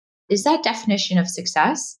that definition of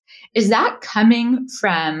success, is that coming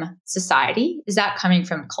from society? Is that coming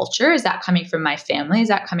from culture? Is that coming from my family? Is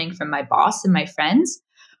that coming from my boss and my friends?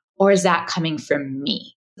 Or is that coming from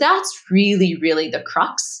me? That's really, really the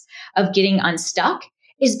crux of getting unstuck,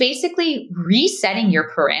 is basically resetting your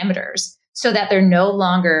parameters so that they're no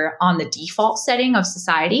longer on the default setting of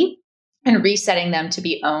society and resetting them to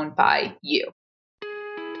be owned by you.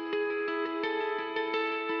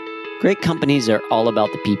 Great companies are all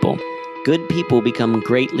about the people. Good people become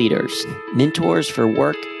great leaders, mentors for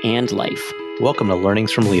work and life. Welcome to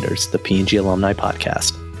Learnings from Leaders, the P&G Alumni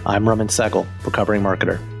Podcast. I'm Raman Sehgal, recovering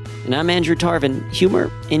marketer. And I'm Andrew Tarvin,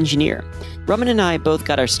 humor engineer. Raman and I both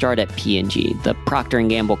got our start at P&G, the Procter &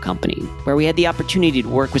 Gamble company, where we had the opportunity to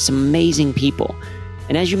work with some amazing people.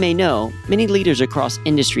 And as you may know, many leaders across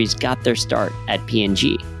industries got their start at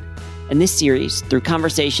P&G. In this series, through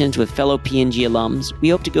conversations with fellow P&G alums, we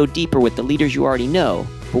hope to go deeper with the leaders you already know,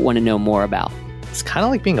 but want to know more about. It's kind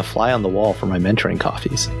of like being a fly on the wall for my mentoring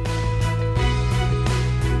coffees.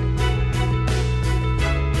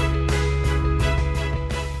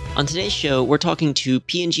 On today's show, we're talking to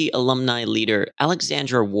P&G alumni leader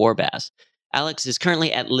Alexandra Warbass. Alex is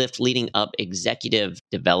currently at Lyft leading up executive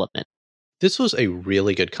development. This was a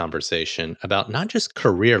really good conversation about not just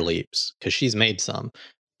career leaps, because she's made some,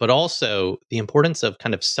 but also the importance of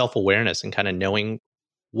kind of self-awareness and kind of knowing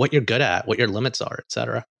what you're good at, what your limits are, et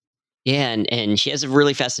cetera. Yeah, and she has a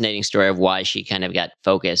really fascinating story of why she kind of got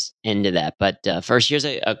focused into that. But first, here's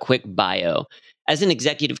a quick bio. As an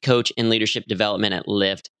executive coach in leadership development at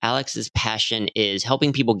Lyft, Alex's passion is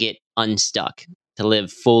helping people get unstuck to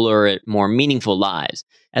live fuller, more meaningful lives.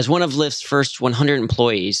 As one of Lyft's first 100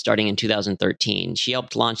 employees starting in 2013, she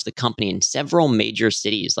helped launch the company in several major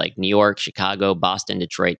cities like New York, Chicago, Boston,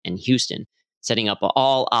 Detroit, and Houston, setting up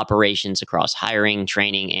all operations across hiring,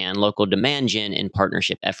 training, and local demand gen and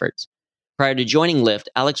partnership efforts. Prior to joining Lyft,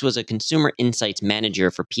 Alex was a consumer insights manager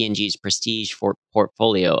for P&G's prestige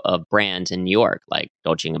portfolio of brands in New York, like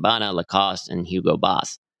Dolce & Gabbana, Lacoste, and Hugo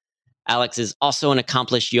Boss. Alex is also an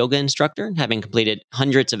accomplished yoga instructor, having completed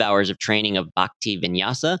hundreds of hours of training of Bhakti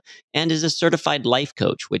Vinyasa, and is a certified life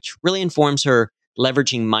coach, which really informs her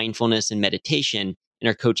leveraging mindfulness and meditation in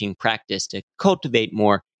her coaching practice to cultivate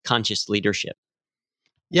more conscious leadership.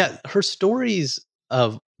 Yeah, her stories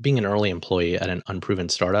of being an early employee at an unproven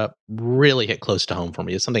startup really hit close to home for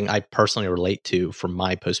me. It's something I personally relate to from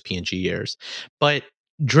my post P&G years. But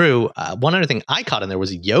Drew, one other thing I caught in there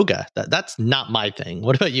was yoga. That's not my thing.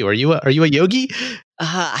 What about you? Are you a yogi?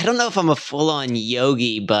 I don't know if I'm a full-on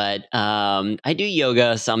yogi, but I do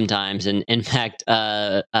yoga sometimes. And in fact,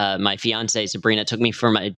 my fiance Sabrina took me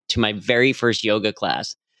to my very first yoga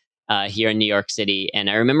class here in New York City. And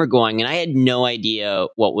I remember going, and I had no idea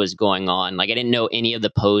what was going on. Like, I didn't know any of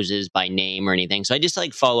the poses by name or anything. So I just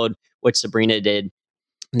followed what Sabrina did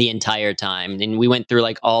the entire time. And we went through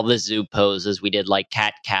all the zoo poses. We did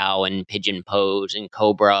cat, cow, and pigeon pose and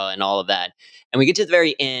cobra and all of that. And we get to the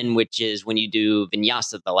very end, which is when you do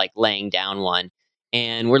vinyasa, the laying down one.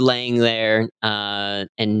 And we're laying there,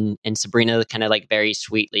 and Sabrina kind of very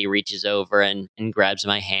sweetly reaches over and grabs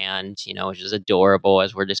my hand, which is adorable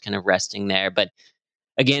as we're just kind of resting there. But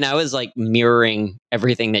again, I was mirroring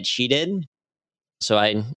everything that she did. So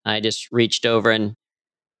I just reached over and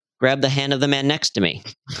grabbed the hand of the man next to me,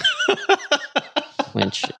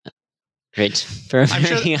 which great for a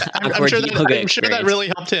very awkward yoga experience. I'm sure that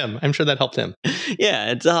really helped him. I'm sure that helped him.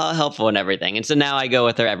 Yeah, it's all helpful and everything. And so now I go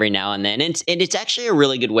with her every now and then. And it's actually a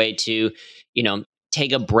really good way to,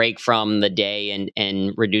 take a break from the day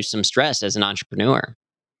and reduce some stress as an entrepreneur.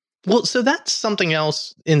 Well, so that's something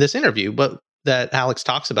else in this interview, but that Alex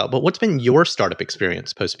talks about. But what's been your startup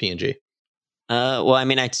experience post P&G? Well,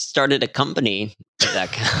 I started a company, if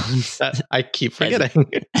that counts. I keep forgetting.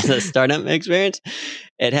 As a startup experience.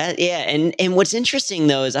 It has, yeah. And what's interesting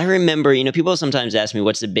though, is I remember, people sometimes ask me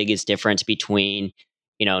what's the biggest difference between,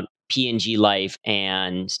 P&G life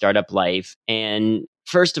and startup life. And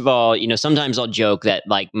first of all, sometimes I'll joke that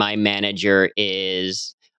my manager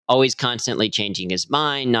is always constantly changing his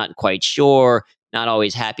mind, not quite sure, not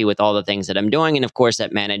always happy with all the things that I'm doing. And of course,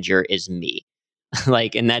 that manager is me.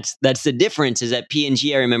 And that's the difference is at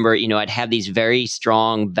P&G, I remember, I'd have these very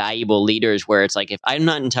strong, valuable leaders where it's if I'm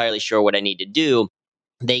not entirely sure what I need to do,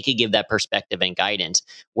 they could give that perspective and guidance.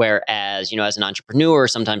 Whereas, as an entrepreneur,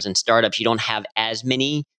 sometimes in startups, you don't have as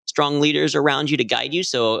many strong leaders around you to guide you.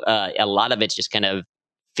 So a lot of it's just kind of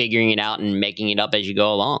figuring it out and making it up as you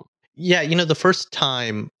go along. Yeah. The first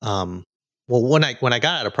time, when I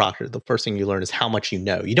got out of Procter, the first thing you learn is how much you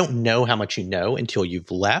know. You don't know how much you know until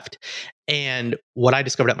you've left. And what I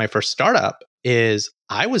discovered at my first startup is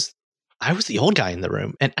I was I was the old guy in the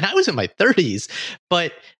room, and I was in my 30s,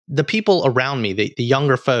 but the people around me, the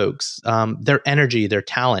younger folks, their energy, their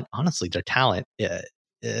talent, honestly, their talent,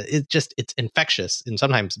 it's infectious, and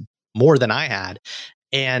sometimes more than I had.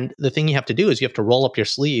 And the thing you have to do is you have to roll up your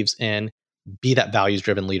sleeves and be that values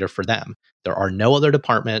driven leader for them. There are no other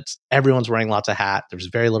departments. Everyone's wearing lots of hats. There's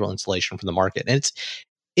very little insulation from the market. And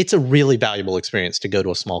it's a really valuable experience to go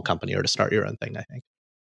to a small company or to start your own thing, I think.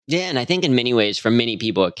 Yeah, and I think in many ways, for many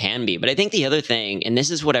people, it can be. But I think the other thing, and this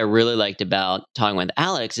is what I really liked about talking with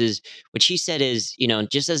Alex, is what she said is,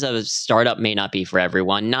 just as a startup may not be for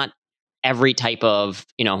everyone, not every type of,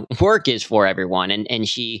 work is for everyone. And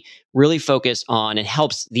she really focused on and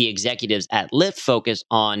helps the executives at Lyft focus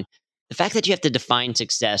on the fact that you have to define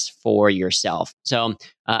success for yourself. So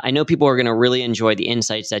I know people are going to really enjoy the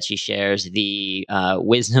insights that she shares, the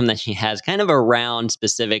wisdom that she has kind of around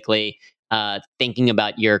specifically thinking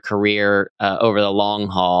about your career over the long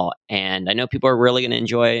haul. And I know people are really going to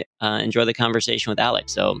enjoy the conversation with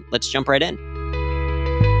Alex. So let's jump right in.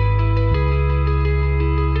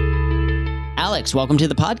 Alex, welcome to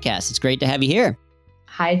the podcast. It's great to have you here.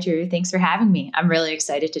 Hi, Drew. Thanks for having me. I'm really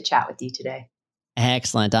excited to chat with you today.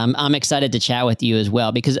 Excellent. I'm excited to chat with you as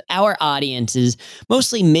well, because our audience is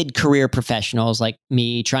mostly mid-career professionals like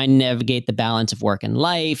me, trying to navigate the balance of work and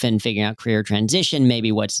life and figuring out career transition,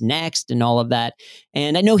 maybe what's next and all of that.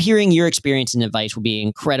 And I know hearing your experience and advice will be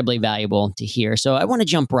incredibly valuable to hear. So I want to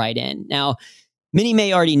jump right in. Now, many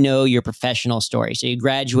may already know your professional story. So you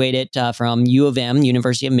graduated from U of M,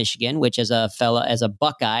 University of Michigan, which as a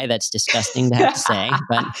Buckeye, that's disgusting to have to say,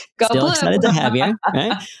 but still excited to have you.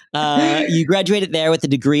 Right? You graduated there with a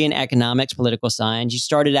degree in economics, political science. You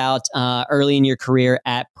started out early in your career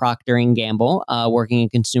at Procter & Gamble, working in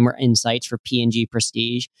consumer insights for P&G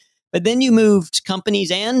Prestige. But then you moved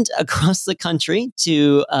companies and across the country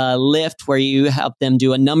to Lyft, where you helped them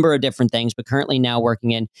do a number of different things, but currently now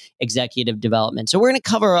working in executive development. So we're going to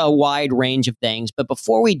cover a wide range of things. But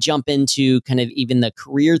before we jump into kind of even the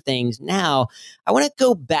career things now, I want to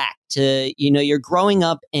go back to, you're growing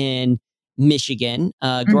up in Michigan,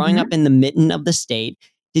 growing up in the mitten of the state.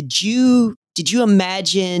 Did you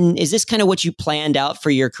imagine, is this kind of what you planned out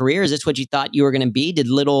for your career? Is this what you thought you were going to be? Did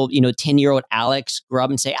little, 10-year-old Alex grow up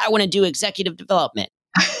and say, I want to do executive development?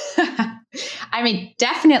 I mean,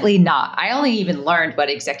 definitely not. I only even learned what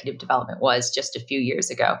executive development was just a few years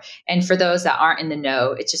ago. And for those that aren't in the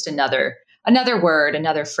know, it's just another word,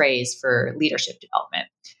 another phrase for leadership development.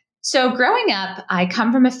 So growing up, I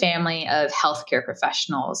come from a family of healthcare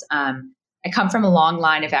professionals. I come from a long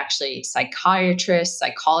line of actually psychiatrists,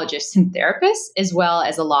 psychologists, and therapists, as well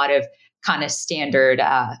as a lot of kind of standard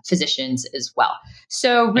physicians as well.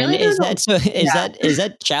 So really, is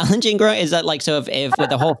that challenging growing? Is that like, so if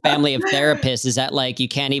with a whole family of therapists, is that like you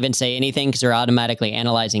can't even say anything because they're automatically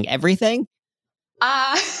analyzing everything?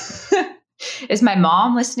 Is my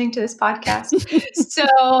mom listening to this podcast? So,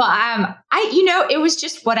 it was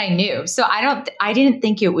just what I knew. So I didn't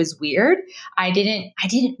think it was weird. I didn't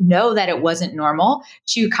know that it wasn't normal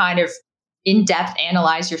to kind of in depth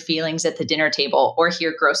analyze your feelings at the dinner table or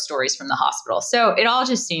hear gross stories from the hospital. So it all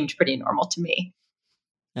just seemed pretty normal to me.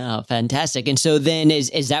 Oh, fantastic. And so then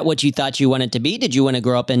is that what you thought you wanted to be? Did you want to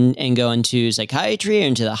grow up and go into psychiatry or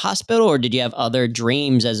into the hospital, or did you have other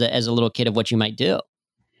dreams as a little kid of what you might do?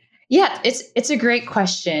 Yeah, it's a great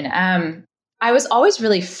question. I was always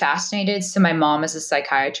really fascinated. So my mom is a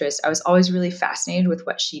psychiatrist. I was always really fascinated with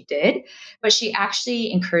what she did, but she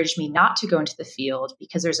actually encouraged me not to go into the field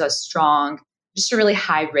because there's just a really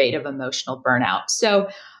high rate of emotional burnout. So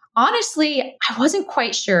honestly, I wasn't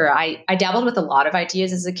quite sure. I dabbled with a lot of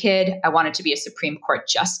ideas as a kid. I wanted to be a Supreme Court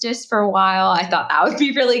justice for a while. I thought that would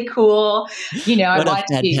be really cool. What a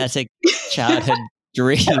fantastic childhood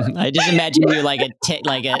dream. I just imagine you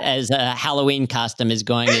as a Halloween costume is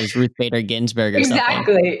going as Ruth Bader Ginsburg or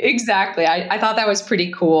something. Exactly. I thought that was pretty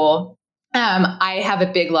cool. I have a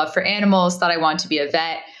big love for animals, thought I wanted to be a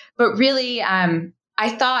vet, but really, I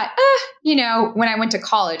thought, when I went to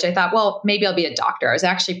college, I thought, well, maybe I'll be a doctor. I was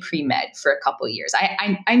actually pre-med for a couple of years.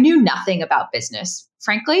 I knew nothing about business,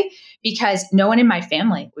 frankly, because no one in my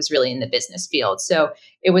family was really in the business field. So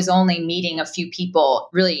it was only meeting a few people,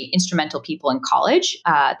 really instrumental people in college,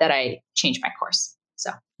 that I changed my course. So,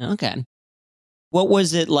 okay. What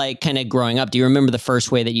was it like kind of growing up? Do you remember the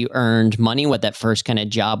first way that you earned money, what that first kind of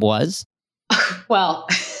job was? Well,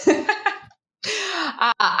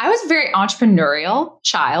 I was a very entrepreneurial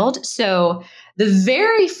child. So the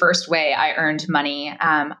very first way I earned money,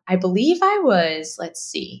 I believe I was,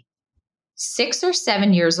 6 or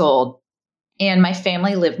 7 years old. and my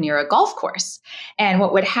family lived near a golf course. And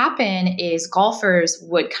what would happen is golfers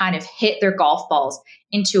would kind of hit their golf balls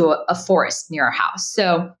into a forest near our house.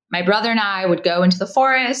 So my brother and I would go into the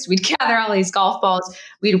forest, we'd gather all these golf balls,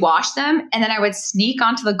 we'd wash them, and then I would sneak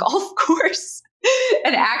onto the golf course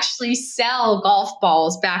and actually sell golf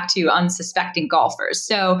balls back to unsuspecting golfers.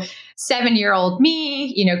 So 7-year-old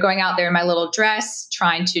me, going out there in my little dress,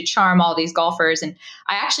 trying to charm all these golfers. And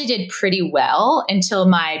I actually did pretty well until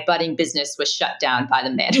my budding business was shut down by the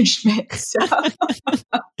management. So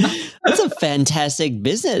that's a fantastic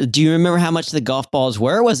business. Do you remember how much the golf balls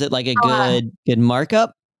were? Was it like a good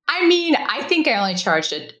markup? I mean, I think I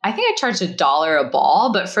charged $1 a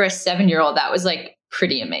ball, but for a 7-year-old, that was like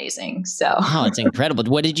pretty amazing. So, oh, it's incredible.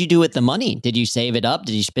 What did you do with the money? Did you save it up?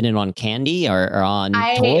 Did you spend it on candy or on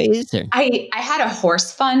toys? Or? I had a horse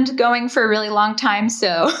fund going for a really long time.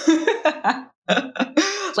 So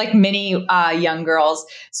like many young girls.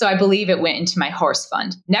 So I believe it went into my horse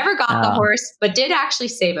fund. Never got the horse, but did actually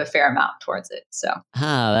save a fair amount towards it. So,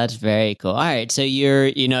 that's very cool. All right. So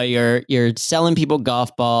you're selling people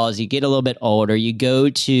golf balls. You get a little bit older. You go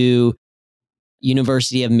to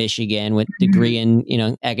University of Michigan with degree in,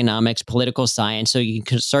 economics, political science. So you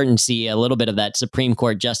can start and see a little bit of that Supreme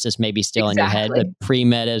Court justice maybe still in your head, but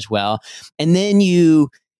pre-med as well. And then you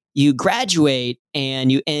graduate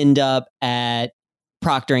and you end up at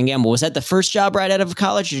Procter & Gamble. Was that the first job right out of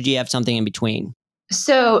college, or did you have something in between?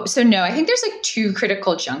 So no, I think there's like 2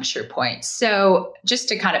 critical juncture points. So just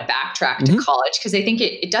to kind of backtrack to college, because I think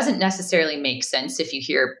it doesn't necessarily make sense if you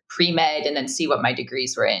hear pre-med and then see what my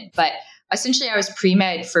degrees were in. But essentially, I was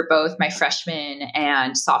pre-med for both my freshman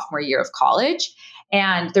and sophomore year of college.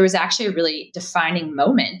 And there was actually a really defining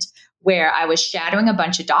moment where I was shadowing a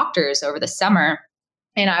bunch of doctors over the summer.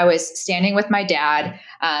 And I was standing with my dad.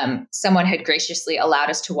 Someone had graciously allowed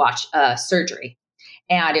us to watch a surgery.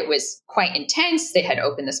 And it was quite intense. They had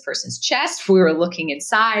opened this person's chest. We were looking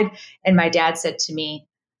inside. And my dad said to me,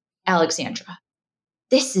 "Alexandra,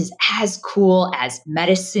 this is as cool as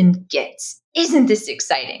medicine gets. Isn't this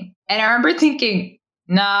exciting?" And I remember thinking,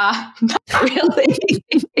 nah, not really.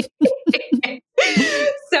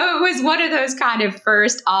 So it was one of those kind of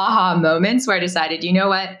first aha moments where I decided, you know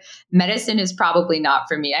what? Medicine is probably not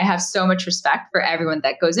for me. I have so much respect for everyone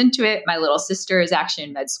that goes into it. My little sister is actually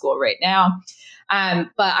in med school right now.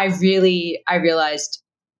 But I realized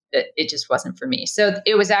that it just wasn't for me. So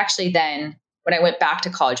it was actually then when I went back to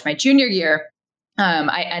college, my junior year,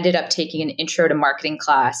 I ended up taking an intro to marketing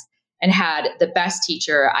class and had the best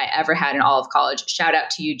teacher I ever had in all of college. Shout out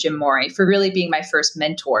to you, Jim Morey, for really being my first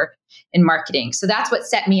mentor in marketing. So that's what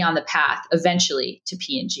set me on the path eventually to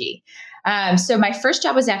P&G. So my first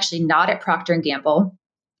job was actually not at Procter & Gamble.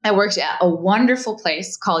 I worked at a wonderful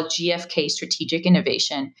place called GfK Strategic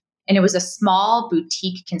Innovation. And it was a small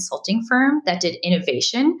boutique consulting firm that did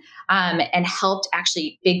innovation and helped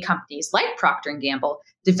actually big companies like Procter & Gamble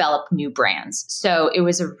develop new brands. So it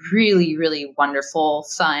was a really, really wonderful,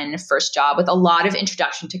 fun first job with a lot of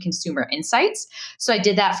introduction to consumer insights. So I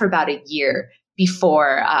did that for about a year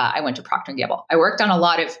before I went to Procter & Gamble. I worked on a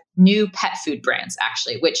lot of new pet food brands,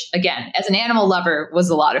 actually, which, again, as an animal lover, was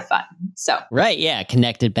a lot of fun. So right, yeah,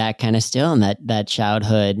 connected back kind of still in that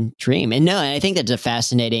childhood dream. And I think that's a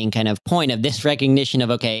fascinating kind of point of this recognition of,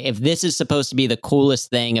 okay, if this is supposed to be the coolest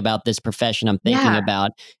thing about this profession I'm thinking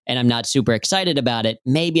about, and I'm not super excited about it,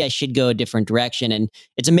 maybe I should go a different direction. And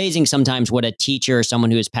it's amazing sometimes what a teacher or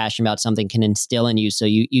someone who is passionate about something can instill in you. So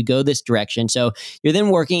you go this direction. So you're then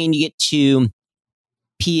working and you get to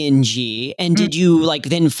P&G. And did you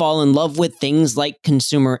then fall in love with things like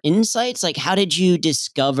consumer insights? Like, how did you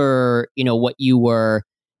discover, what you were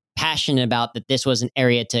passionate about, that this was an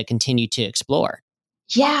area to continue to explore?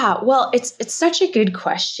 Yeah, well, it's such a good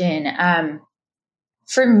question.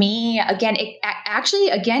 For me, again, it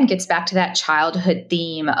actually, gets back to that childhood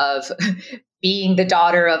theme of being the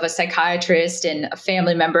daughter of a psychiatrist and a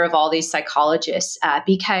family member of all these psychologists,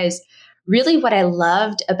 because really what I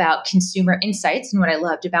loved about consumer insights and what I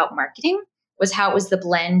loved about marketing was how it was the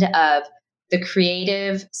blend of the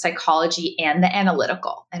creative, psychology, and the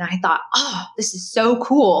analytical. And I thought, oh, this is so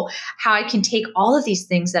cool how I can take all of these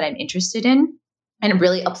things that I'm interested in and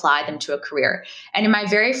really apply them to a career. And in my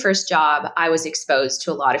very first job, I was exposed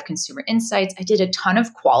to a lot of consumer insights. I did a ton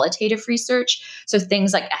of qualitative research. So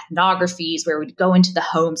things like ethnographies, where we'd go into the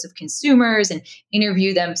homes of consumers and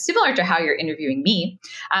interview them, similar to how you're interviewing me,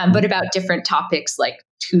 but about different topics like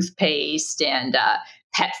toothpaste and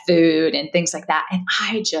pet food and things like that. And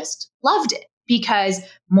I just loved it. because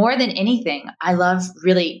more than anything, I love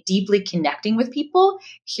really deeply connecting with people,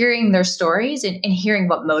 hearing their stories and hearing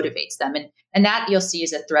what motivates them. And that you'll see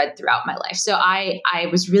is a thread throughout my life. So I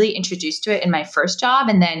was really introduced to it in my first job.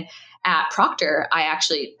 And then at Procter,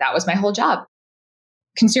 that was my whole job,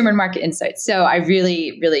 consumer and market insights. So I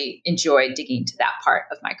really, really enjoyed digging into that part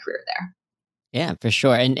of my career there. Yeah, for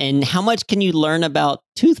sure. And how much can you learn about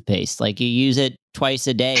toothpaste? Like, you use it twice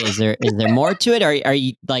a day. Is there more to it? Are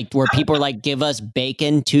you like, where people are like, give us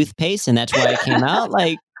bacon toothpaste and that's why it came out?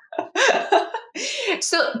 Like,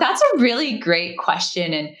 so that's a really great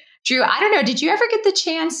question. And Drew, I don't know, did you ever get the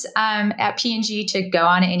chance at P&G to go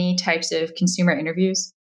on any types of consumer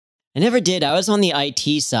interviews? I never did. I was on the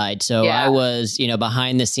IT side. So I was,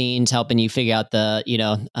 behind the scenes helping you figure out the,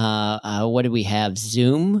 what did we have?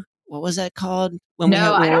 Zoom? What was that called?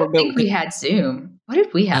 I don't think we had Zoom. What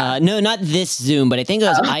did we have? No, not this Zoom, but I think it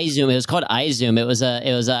was iZoom. It was called iZoom.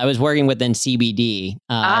 I was working within CBD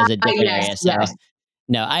as a different area. So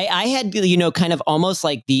no, I had, kind of almost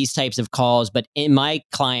like these types of calls, but my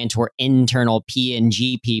clients were internal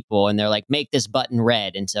P&G people, and they're like, make this button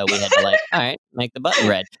red. And so we had to all right, make the button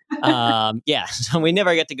red. So we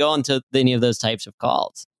never got to go into any of those types of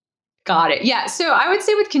calls. Got it. Yeah. So I would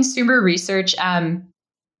say with consumer research,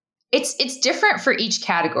 it's different for each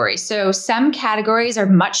category. So some categories are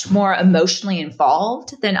much more emotionally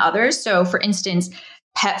involved than others. So for instance,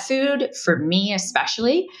 pet food, for me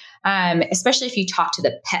especially if you talk to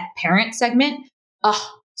the pet parent segment,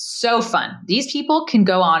 so fun. These people can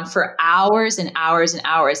go on for hours and hours and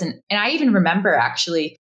hours. And I even remember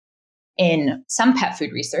actually in some pet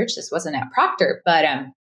food research, this wasn't at Procter, but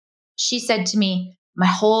she said to me, my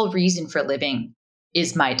whole reason for living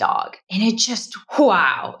is my dog. And it just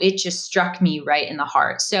struck me right in the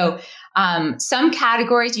heart. So some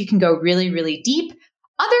categories you can go really, really deep.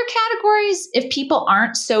 Other categories, if people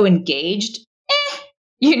aren't so engaged,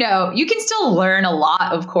 you can still learn a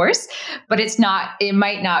lot, of course, but it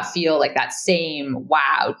might not feel like that same,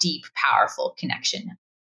 wow, deep, powerful connection.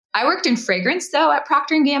 I worked in fragrance though at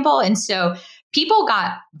Procter & Gamble. And so people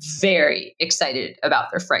got very excited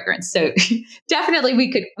about their fragrance. So definitely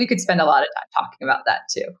we could spend a lot of time talking about that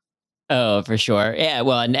too. Oh, for sure. Yeah.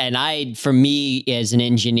 Well, and for me as an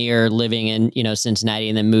engineer living in, Cincinnati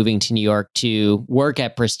and then moving to New York to work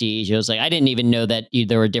at Prestige, it was like, I didn't even know that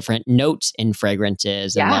there were different notes in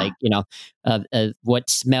fragrances and what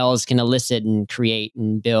smells can elicit and create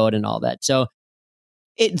and build and all that. So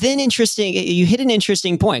you hit an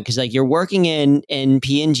interesting point because you're working in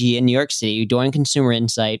P&G in New York City, you're doing consumer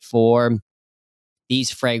insight for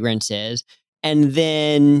these fragrances. And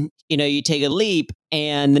then, you take a leap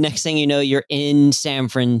and the next thing you know, you're in San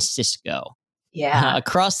Francisco. Yeah.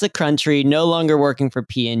 Across the country, no longer working for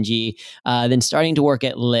P&G, then starting to work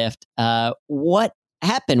at Lyft. What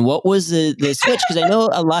happened? What was the switch? Because I know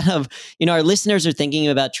a lot of, our listeners are thinking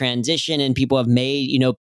about transition and people have made,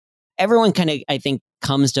 everyone kind of, I think,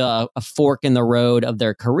 comes to a fork in the road of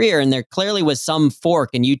their career. And there clearly was some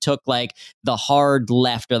fork and you took the hard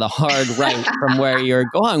left or the hard right from where you're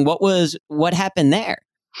going. What happened there?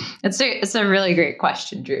 It's a really great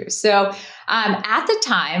question, Drew. So at the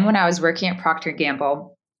time when I was working at Procter &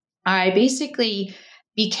 Gamble, I basically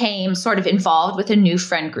became sort of involved with a new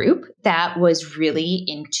friend group that was really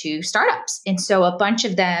into startups. And so a bunch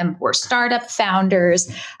of them were startup founders,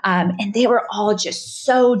 and they were all just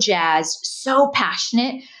so jazzed, so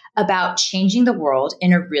passionate about changing the world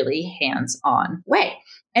in a really hands-on way.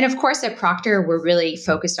 And of course, at Procter, we're really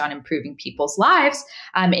focused on improving people's lives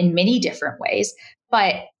in many different ways.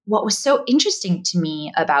 But what was so interesting to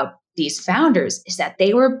me about these founders is that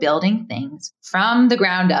they were building things from the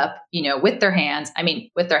ground up, with their hands. I mean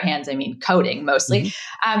coding mostly.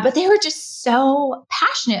 Mm-hmm. But they were just so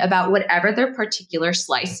passionate about whatever their particular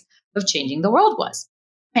slice of changing the world was.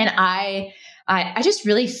 And I just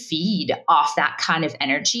really feed off that kind of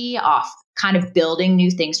energy, off kind of building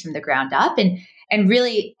new things from the ground up. And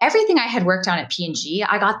really everything I had worked on at P&G,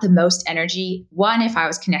 I got the most energy, one, if I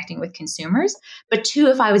was connecting with consumers, but two,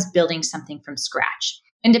 if I was building something from scratch.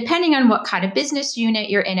 And depending on what kind of business unit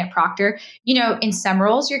you're in at Procter, in some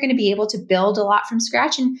roles, you're going to be able to build a lot from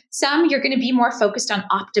scratch. And some you're going to be more focused on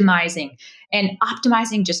optimizing. And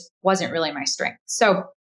optimizing just wasn't really my strength. So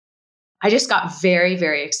I just got very,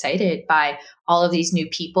 very excited by all of these new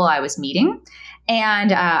people I was meeting.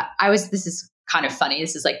 And this is kind of funny.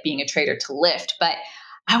 This is like being a trader to Lyft, but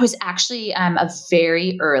I was actually a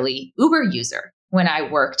very early Uber user when I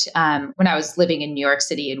was living in New York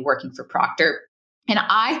City and working for Procter. And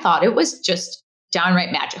I thought it was just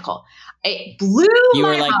downright magical. It blew You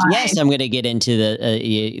were my like, mind. yes, I'm going to get into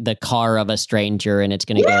the car of a stranger and it's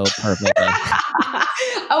going to go perfectly.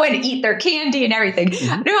 Oh, and eat their candy and everything.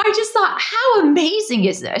 Mhm. No, I just thought, how amazing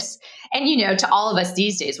is this? And, to all of us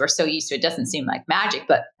these days, we're so used to it, doesn't seem like magic.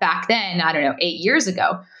 But back then, I don't know, 8 years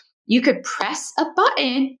ago, you could press a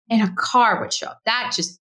button and a car would show up. That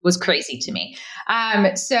just was crazy to me.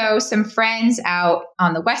 So some friends out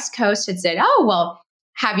on the West Coast had said, oh, well,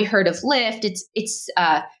 have you heard of Lyft? It's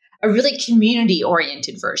a really community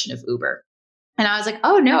oriented version of Uber. And I was like,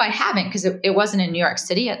 oh, no, I haven't, because it wasn't in New York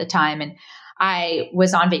City at the time. And I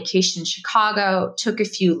was on vacation in Chicago, took a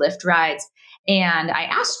few Lyft rides, and I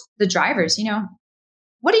asked the drivers,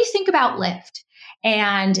 what do you think about Lyft?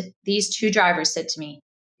 And these two drivers said to me,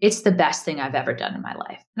 it's the best thing I've ever done in my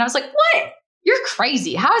life. And I was like, what? You're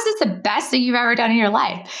crazy. How is this the best thing you've ever done in your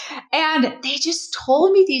life? And they just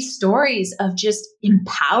told me these stories of just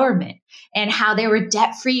empowerment and how they were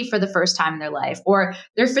debt free for the first time in their life, or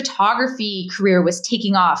their photography career was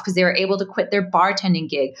taking off because they were able to quit their bartending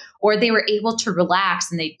gig, or they were able to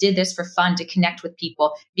relax and they did this for fun to connect with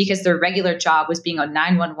people because their regular job was being a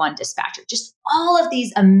 911 dispatcher. Just all of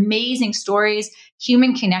these amazing stories,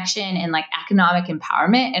 human connection, and like economic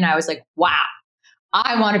empowerment. And I was like, wow,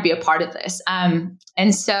 I want to be a part of this. And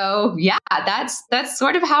so, yeah, that's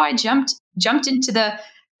sort of how I jumped into the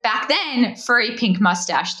back then furry pink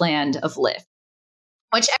mustache land of Lyft,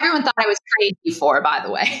 which everyone thought I was crazy for, by the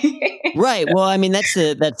way. Right. Well, I mean, that's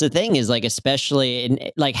the thing is like, especially in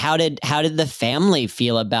like, how did the family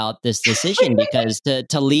feel about this decision? Because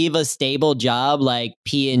to leave a stable job like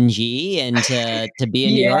P&G and to be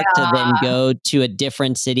in New York, to then go to a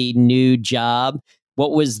different city, new job.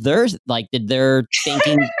 What was their, like, did their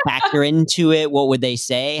thinking factor into it? What would they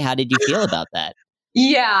say? How did you feel about that?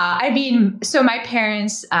 Yeah. I mean, so my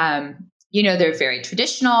parents, they're very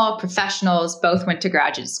traditional professionals, both went to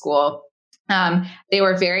graduate school. They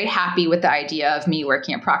were very happy with the idea of me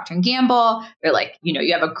working at Procter & Gamble. They're like,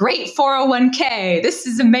 you have a great 401k. This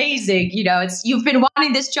is amazing. You've been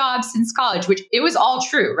wanting this job since college, which it was all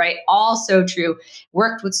true, right? All so true.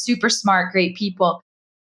 Worked with super smart, great people.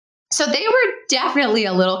 So they were definitely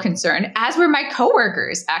a little concerned, as were my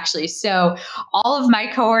coworkers, actually. So all of my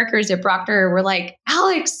coworkers at Procter were like,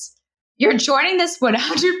 Alex, you're joining this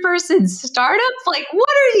 100-person startup? Like, what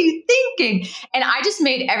are you thinking? And I just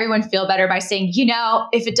made everyone feel better by saying,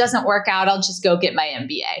 if it doesn't work out, I'll just go get my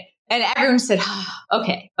MBA. And everyone said,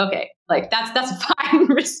 okay. Like that's a fine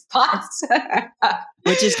response.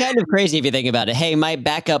 Which is kind of crazy if you think about it. Hey, my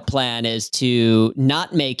backup plan is to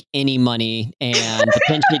not make any money and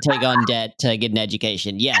potentially take on debt to get an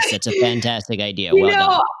education. Yes, that's a fantastic idea. Well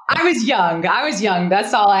done. I was young.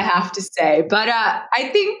 That's all I have to say. But I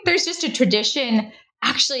think there's just a tradition.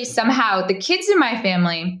 Actually, somehow the kids in my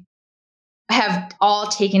family have all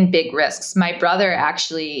taken big risks. My brother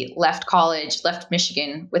actually left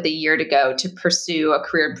Michigan with a year to go to pursue a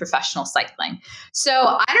career in professional cycling. So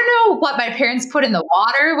I don't know what my parents put in the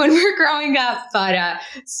water when we were growing up, but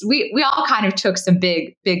we all kind of took some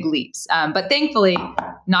big leaps. But thankfully,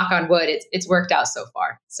 knock on wood, it's worked out so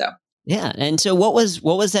far. So. Yeah. And so what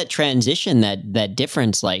was that transition, that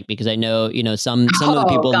difference like? Because I know, some of the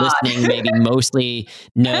people listening maybe mostly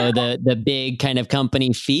know the big kind of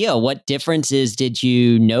company feel. What differences did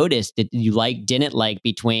you notice? Did you didn't like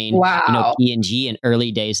between, P&G and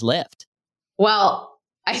early days Lyft? Well,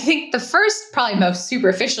 I think the first, probably most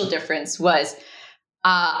superficial difference was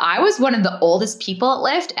I was one of the oldest people at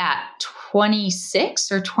Lyft at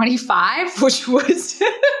 26 or 25, which was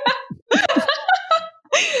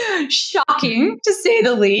shocking to say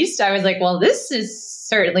the least. I was like, well, this is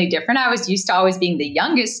certainly different. I was used to always being the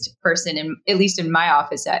youngest person, at least in my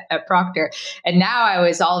office at Procter. And now I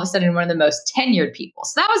was all of a sudden one of the most tenured people.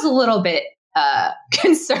 So that was a little bit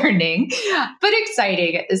concerning, but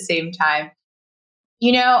exciting at the same time.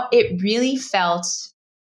 It really felt,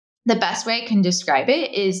 the best way I can describe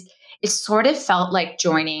it is it sort of felt like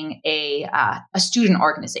joining a student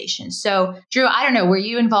organization. So, Drew, I don't know, were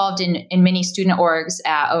you involved in many student orgs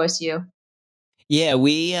at OSU? Yeah,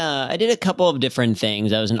 I did a couple of different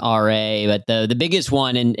things. I was an RA, but the biggest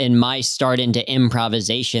one in my start into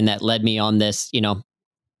improvisation that led me on this,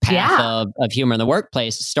 path of humor in the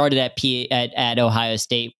workplace started at Ohio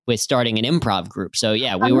State with starting an improv group. So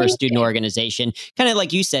yeah, we were a student organization, kind of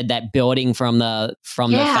like you said, that building from the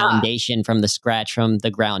foundation, from the scratch, from the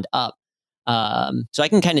ground up. So I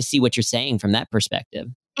can kind of see what you're saying from that perspective.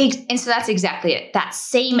 And so that's exactly it. That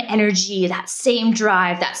same energy, that same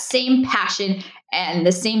drive, that same passion, and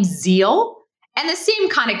the same zeal, and the same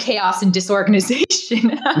kind of chaos and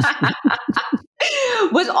disorganization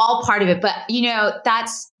was all part of it. But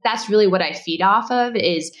that's really what I feed off of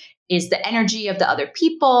is the energy of the other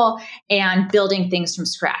people and building things from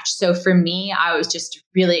scratch. So for me, I was just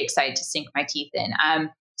really excited to sink my teeth in.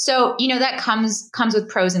 So, that comes with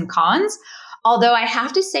pros and cons. Although I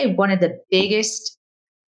have to say, one of the biggest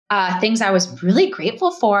things I was really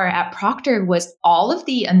grateful for at Proctor was all of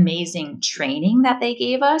the amazing training that they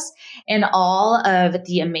gave us and all of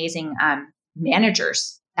the amazing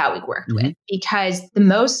managers that we worked with. Because the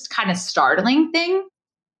most kind of startling thing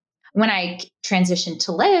when I transitioned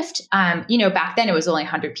to Lyft, back then it was only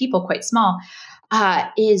 100 people, quite small,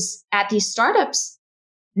 is at these startups,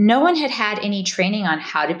 no one had any training on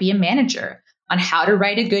how to be a manager, on how to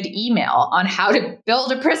write a good email, on how to build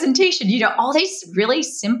a presentation, all these really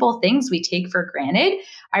simple things we take for granted.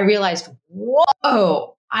 I realized,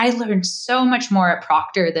 whoa, I learned so much more at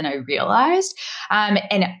Proctor than I realized. And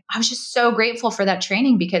I was just so grateful for that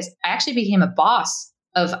training because I actually became a boss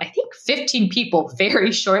of, I think, 15 people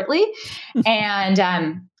very shortly.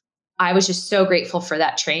 And I was just so grateful for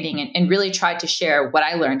that training and really tried to share what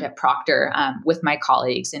I learned at Proctor with my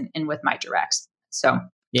colleagues and with my directs. So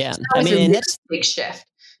yeah, that was and that's a big shift.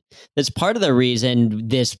 That's part of the reason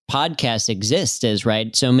this podcast exists is,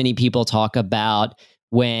 right? So many people talk about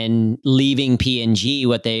when leaving P&G,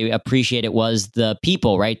 what they appreciated was the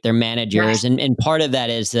people, right? Their managers. Right. And part of that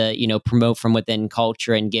is promote from within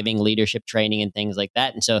culture and giving leadership training and things like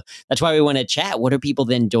that. And so that's why we want to chat. What are people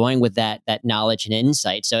then doing with that knowledge and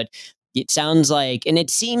insight? So it sounds like, and it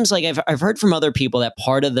seems like I've heard from other people that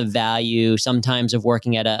part of the value sometimes of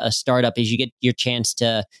working at a startup is you get your chance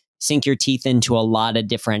to sink your teeth into a lot of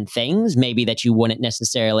different things, maybe that you wouldn't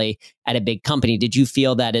necessarily at a big company. Did you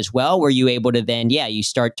feel that as well? Were you able to then, you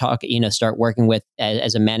start working with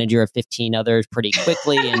as a manager of 15 others pretty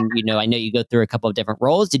quickly? And, I know you go through a couple of different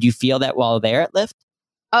roles. Did you feel that while there at Lyft?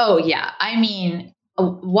 Oh, yeah. I mean,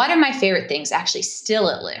 one of my favorite things actually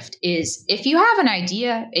still at Lyft is if you have an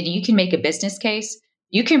idea and you can make a business case,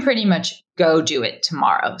 you can pretty much go do it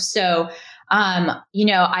tomorrow. So,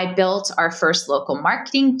 I built our first local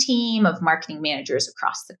marketing team of marketing managers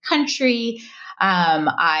across the country.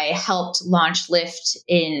 I helped launch Lyft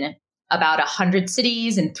in about 100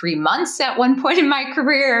 cities in 3 months at one point in my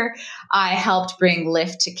career. I helped bring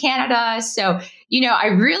Lyft to Canada. So, I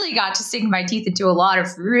really got to sink my teeth into a lot of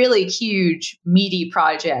really huge, meaty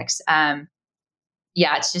projects.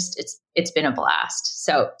 It's been a blast.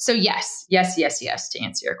 So yes, to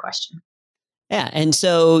answer your question. Yeah, and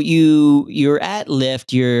so you're at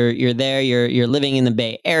Lyft, you're there, you're living in the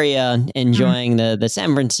Bay Area, enjoying the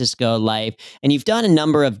San Francisco life, and you've done a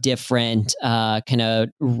number of different kind of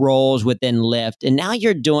roles within Lyft, and now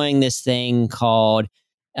you're doing this thing called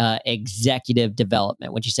executive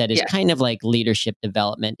development, which you said is kind of like leadership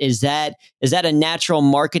development. Is that a natural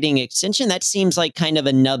marketing extension? That seems like kind of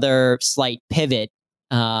another slight pivot.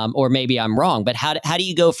 Or maybe I'm wrong, but how do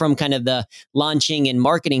you go from kind of the launching and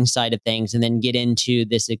marketing side of things and then get into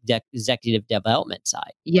this executive development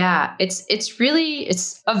side? Yeah, it's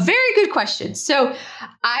a very good question. So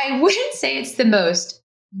I wouldn't say it's the most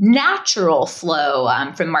natural flow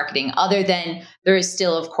from marketing, other than there is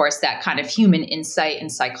still, of course, that kind of human insight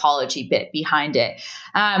and psychology bit behind it.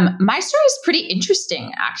 My story is pretty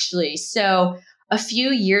interesting, actually. So a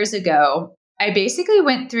few years ago, I basically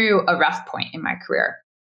went through a rough point in my career.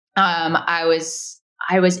 I was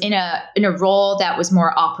in a role that was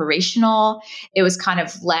more operational. It was kind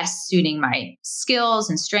of less suiting my skills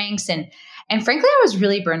and strengths, and frankly, I was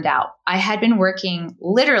really burned out. I had been working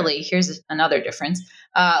literally. Here's another difference.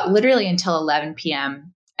 Literally until 11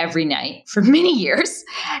 p.m. every night for many years,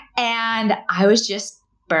 and I was just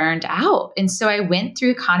burned out. And so I went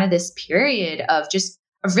through kind of this period of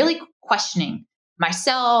really questioning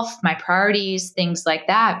myself, my priorities, things like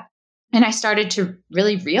that. And I started to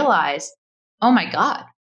really realize, oh my God,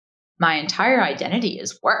 my entire identity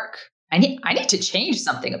is work. I need to change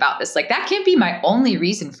something about this. Like that can't be my only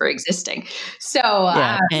reason for existing. So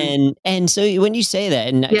and so when you say that,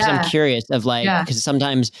 and because I'm curious of because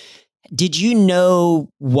sometimes, did you know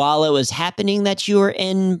while it was happening that you were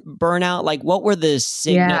in burnout? Like, what were the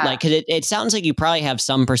signals? Like, because it sounds like you probably have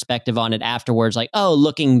some perspective on it afterwards. Like, oh,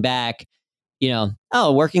 looking back,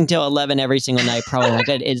 working till 11 every single night, probably like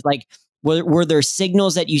that. Is like, were there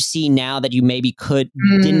signals that you see now that you maybe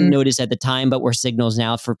didn't notice at the time, but were signals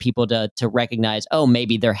now for people to recognize, oh,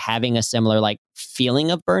 maybe they're having a similar like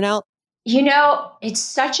feeling of burnout? It's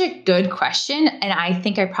such a good question. And I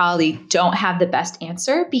think I probably don't have the best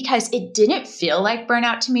answer because it didn't feel like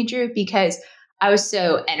burnout to me, Drew, because I was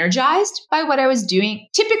so energized by what I was doing.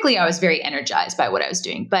 Typically, I was very energized by what I was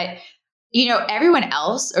doing. But, everyone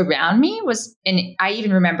else around me was, and I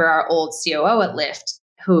even remember our old COO at Lyft,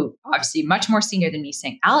 who obviously much more senior than me,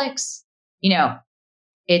 saying, Alex,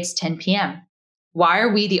 it's 10 p.m. Why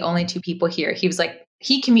are we the only two people here? He was like,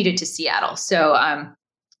 he commuted to Seattle. So,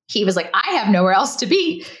 he was like, I have nowhere else to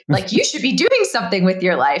be. Like, you should be doing something with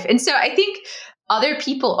your life. And so I think other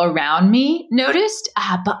people around me noticed,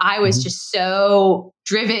 but I was just so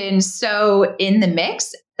driven, so in the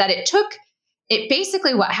mix that it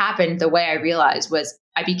basically what happened, the way I realized was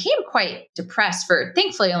I became quite depressed for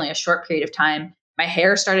thankfully only a short period of time. My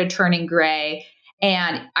hair started turning gray,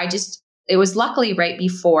 and it was luckily right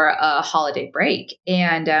before a holiday break.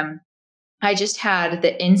 And I just had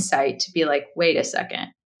the insight to be like, wait a second,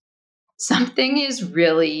 something is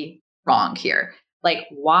really wrong here. Like,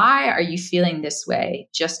 why are you feeling this way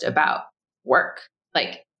just about work?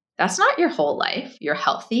 Like, that's not your whole life. You're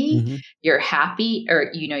healthy, you're happy,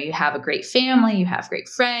 or, you have a great family, you have great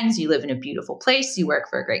friends, you live in a beautiful place, you work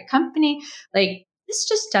for a great company. Like, this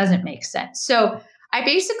just doesn't make sense. So I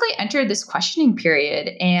basically entered this questioning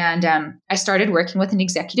period, and I started working with an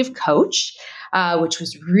executive coach, which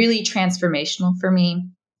was really transformational for me.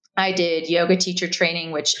 I did yoga teacher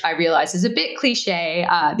training, which I realize is a bit cliche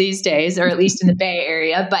these days, or at least in the Bay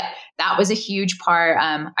Area, but that was a huge part.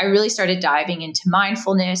 I really started diving into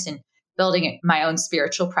mindfulness and building my own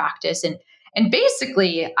spiritual practice. And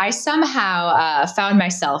basically, I somehow found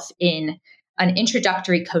myself in an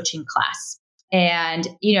introductory coaching class. And,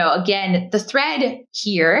 again, the thread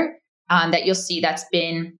here that you'll see that's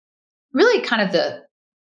been really kind of the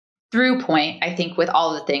through point, I think, with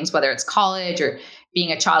all the things, whether it's college or being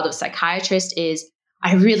a child of a psychiatrist, is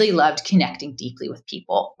I really loved connecting deeply with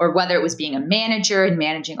people, or whether it was being a manager and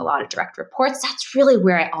managing a lot of direct reports. That's really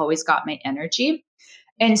where I always got my energy.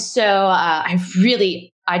 And so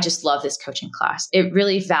I just love this coaching class. It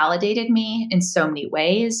really validated me in so many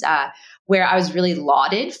ways, where I was really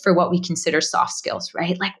lauded for what we consider soft skills,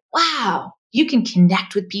 right? Like, wow, you can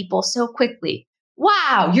connect with people so quickly.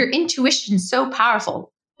 Wow, your intuition's so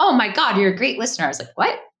powerful. Oh my God, you're a great listener. I was like,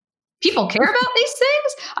 what? People care about these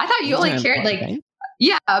things? I thought you only cared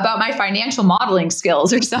about my financial modeling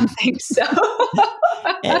skills or something. So,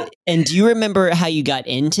 and do you remember how you got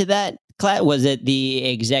into that class? Was it the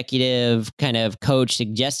executive kind of coach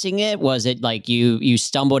suggesting it? Was it like you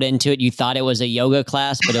stumbled into it? You thought it was a yoga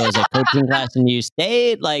class, but it was a coaching class, and you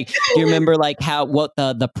stayed? Like, do you remember like what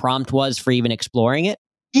the prompt was for even exploring it?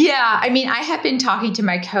 Yeah. I mean, I had been talking to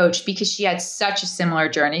my coach because she had such a similar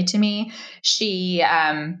journey to me. She,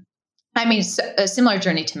 a similar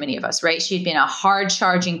journey to many of us, right? She had been a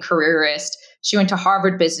hard-charging careerist. She went to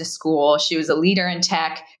Harvard Business School. She was a leader in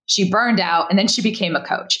tech. She burned out, and then she became a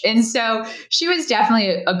coach. And so she was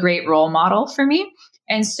definitely a great role model for me.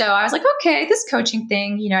 And so I was like, okay, this coaching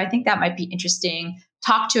thing, I think that might be interesting.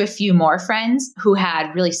 Talked to a few more friends who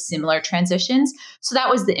had really similar transitions. So that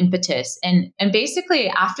was the impetus. And basically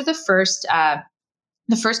after the first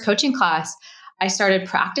coaching class, I started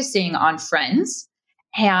practicing on friends.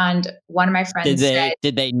 And one of my friends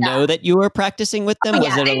did they know that you were practicing with them?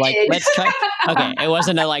 Was it like, let's try? Okay. It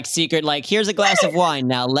wasn't a like secret, like, here's a glass of wine.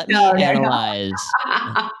 Now let me analyze.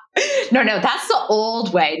 No, that's the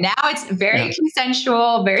old way. Now it's very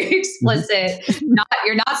consensual, very explicit.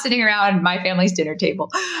 You're not sitting around my family's dinner table.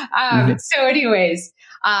 So anyways,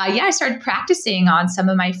 I started practicing on some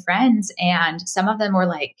of my friends, and some of them were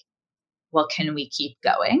like, well, can we keep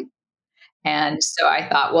going? And so I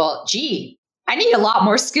thought, well, gee, I need a lot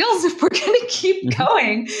more skills if we're going to keep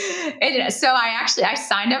going. And so I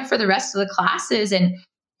signed up for the rest of the classes,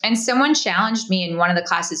 and someone challenged me in one of the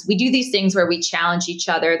classes. We do these things where we challenge each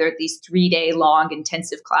other. They're these 3-day long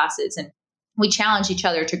intensive classes, and we challenge each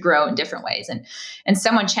other to grow in different ways. And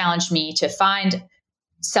someone challenged me to find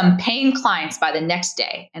some paying clients by the next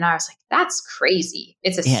day. And I was like, that's crazy.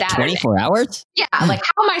 It's a Saturday. 24 hours? Yeah. Like,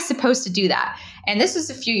 how am I supposed to do that? And this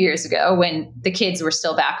was a few years ago when the kids were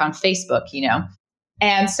still back on Facebook,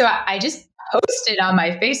 And so I just posted on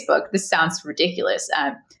my Facebook, this sounds ridiculous,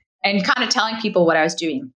 and kind of telling people what I was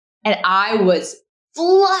doing. And I was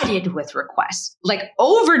flooded with requests. Like,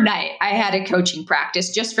 overnight, I had a coaching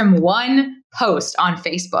practice just from one post on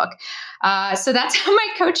Facebook. So that's how my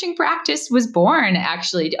coaching practice was born,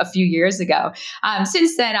 actually, a few years ago.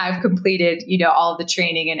 Since then, I've completed, all of the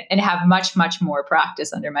training and have much, much more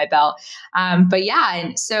practice under my belt. But yeah,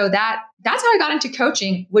 and so that's how I got into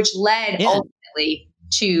coaching, which led ultimately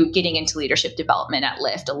to getting into leadership development at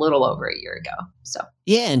Lyft a little over a year ago. So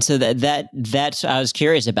and so that's I was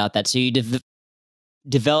curious about that. So you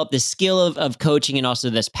developed the skill of coaching and also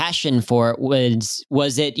this passion for it. Was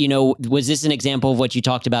it, was this an example of what you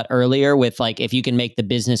talked about earlier with, like, if you can make the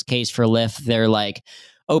business case for Lyft, they're like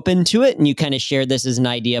open to it, and you kind of shared this as an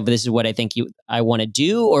idea of, this is what I think I want to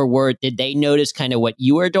do? Or did they notice kind of what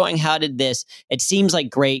you were doing? How did this, it seems like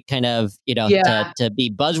great kind of, to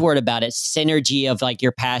be buzzword about it, synergy of like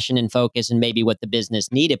your passion and focus and maybe what the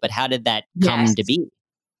business needed, but how did that come to be?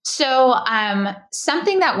 So,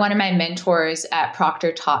 something that one of my mentors at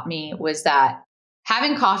Proctor taught me was that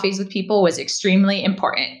having coffees with people was extremely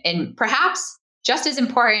important and perhaps just as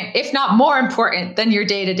important, if not more important, than your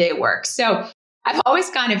day to day work. So, I've always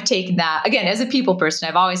kind of taken that, again, as a people person,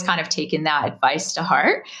 I've always kind of taken that advice to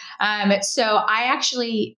heart.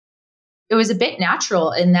 It was a bit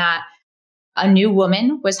natural in that a new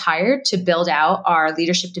woman was hired to build out our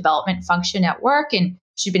leadership development function at work. And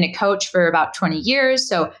she'd been a coach for about 20 years.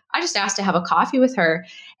 So I just asked to have a coffee with her.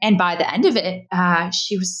 And by the end of it,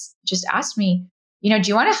 she was just asked me, do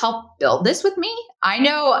you want to help build this with me? I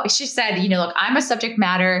know, she said, look, I'm a subject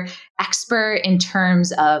matter expert in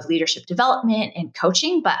terms of leadership development and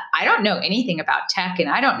coaching, but I don't know anything about tech and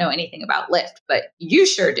I don't know anything about Lyft, but you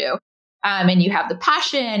sure do. And you have the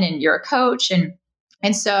passion and you're a coach.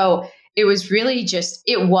 And so it was really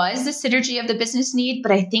it was the synergy of the business need,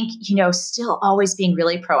 but I think, still always being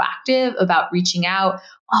really proactive about reaching out,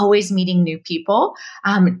 always meeting new people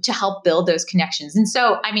to help build those connections. And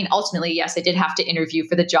so, ultimately, yes, I did have to interview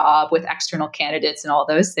for the job with external candidates and all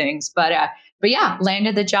those things. But yeah,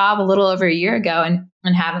 landed the job a little over a year ago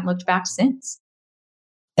and haven't looked back since.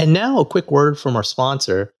 And now a quick word from our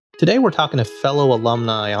sponsor. Today, we're talking to fellow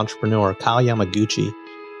alumni entrepreneur Kyle Yamaguchi,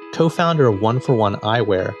 co-founder of One for One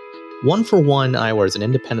Eyewear. One for One Eyewear is an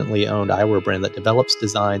independently owned eyewear brand that develops,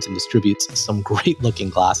 designs, and distributes some great-looking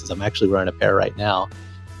glasses. I'm actually wearing a pair right now.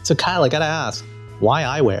 So, Kyle, I got to ask, why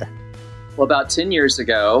eyewear? Well, about 10 years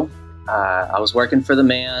ago, I was working for the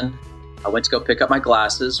man. I went to go pick up my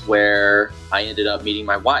glasses where I ended up meeting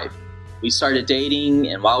my wife. We started dating,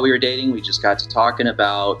 and while we were dating, we just got to talking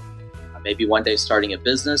about maybe one day starting a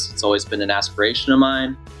business. It's always been an aspiration of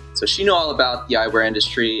mine. So she knew all about the eyewear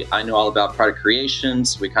industry. I knew all about product creation.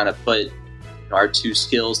 So we kind of put our two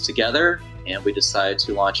skills together and we decided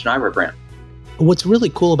to launch an eyewear brand. What's really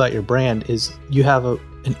cool about your brand is you have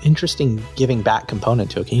an interesting giving back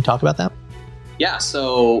component to it. Can you talk about that? Yeah.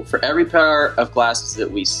 So for every pair of glasses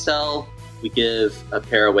that we sell, we give a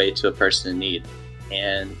pair away to a person in need.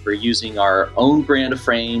 And we're using our own brand of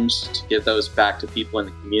frames to give those back to people in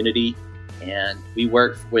the community. And we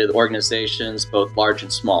work with organizations, both large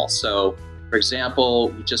and small. So, for example,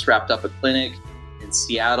 we just wrapped up a clinic in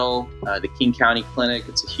Seattle, the King County Clinic.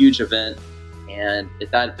 It's a huge event. And at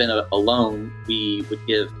that event alone, we would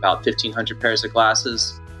give about 1,500 pairs of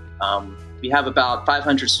glasses. We have about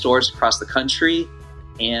 500 stores across the country.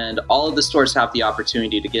 And all of the stores have the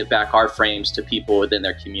opportunity to give back our frames to people within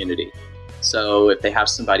their community. So if they have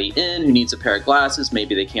somebody in who needs a pair of glasses,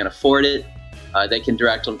 maybe they can't afford it, they can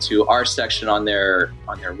direct them to our section on their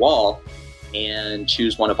wall and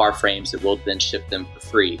choose one of our frames that will then ship them for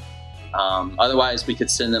free. Otherwise, we could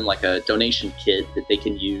send them like a donation kit that they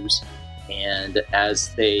can use. And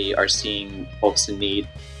as they are seeing folks in need,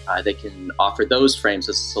 they can offer those frames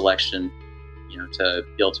as a selection, to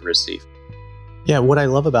be able to receive. Yeah, what I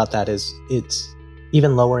love about that is it's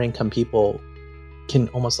even lower income people can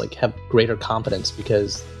almost like have greater confidence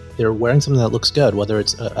because they're wearing something that looks good, whether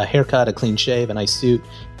it's a haircut, a clean shave, a nice suit,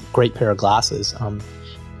 great pair of glasses.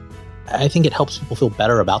 I think it helps people feel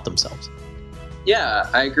better about themselves. Yeah,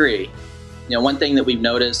 I agree. One thing that we've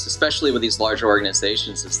noticed, especially with these larger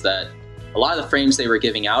organizations, is that a lot of the frames they were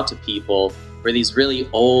giving out to people were these really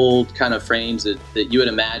old kind of frames that you would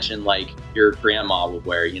imagine like your grandma would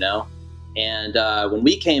wear, And when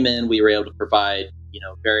we came in, we were able to provide,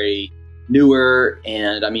 very newer,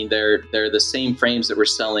 and they're the same frames that we're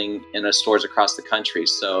selling in our stores across the country.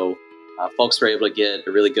 So folks were able to get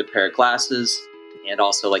a really good pair of glasses, and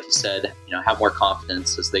also, like you said, have more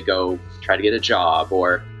confidence as they go try to get a job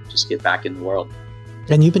or just get back in the world.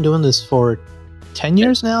 And you've been doing this for 10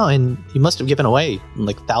 years now, and you must have given away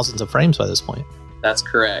like thousands of frames by this point. That's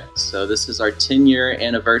correct. So this is our 10-year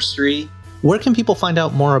anniversary. Where can people find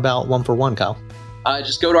out more about One for One, Kyle?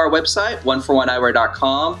 Just go to our website,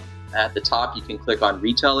 oneforonyeyewear.com. At the top, you can click on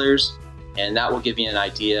retailers, and that will give you an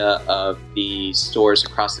idea of the stores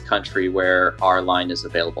across the country where our line is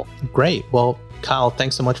available. Great. Well, Kyle,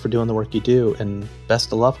 thanks so much for doing the work you do, and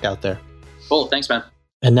best of luck out there. Cool. Thanks, man.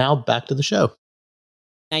 And now back to the show.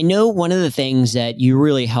 I know one of the things that you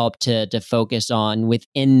really help to focus on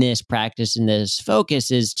within this practice and this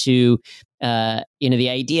focus is to, the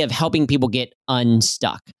idea of helping people get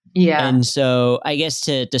unstuck. Yeah. And so I guess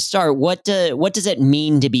to start, what does it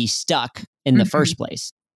mean to be stuck in the first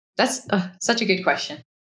place? That's such a good question.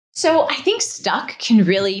 So I think stuck can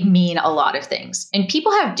really mean a lot of things. And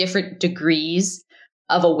people have different degrees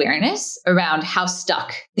of awareness around how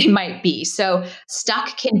stuck they might be. So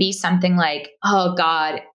stuck can be something like, oh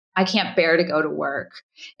God, I can't bear to go to work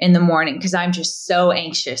in the morning because I'm just so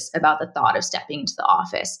anxious about the thought of stepping into the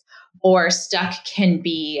office. or stuck can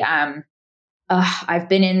be, I've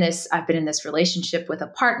been in this relationship with a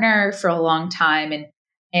partner for a long time,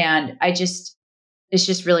 and it's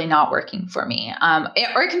just really not working for me.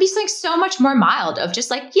 Or it can be something so much more mild of just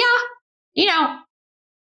like, yeah, you know,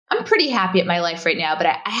 I'm pretty happy at my life right now, but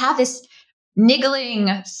I have this niggling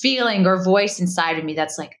feeling or voice inside of me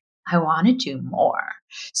that's like, I want to do more.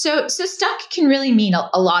 So stuck can really mean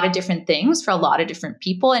a lot of different things for a lot of different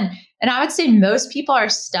people. And I would say most people are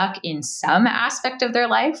stuck in some aspect of their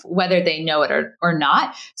life, whether they know it or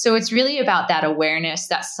not. So it's really about that awareness,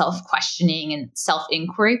 that self-questioning and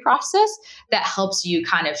self-inquiry process that helps you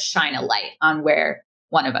kind of shine a light on where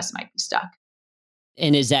one of us might be stuck.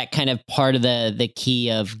 And is that kind of part of the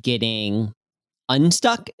key of getting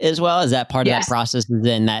unstuck as well? Is that part of that process?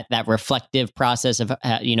 Then that reflective process of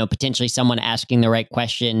potentially someone asking the right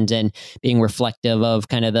questions and being reflective of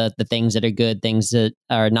kind of the things that are good, things that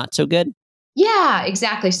are not so good? Yeah,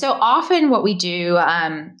 exactly. So often what we do,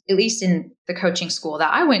 at least in the coaching school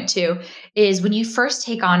that I went to, is when you first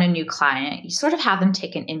take on a new client, you sort of have them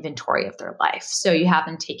take an inventory of their life. So you have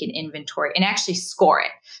them take an inventory and actually score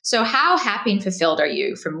it. So how happy and fulfilled are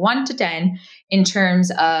you from 1 to 10 in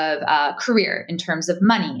terms of career, in terms of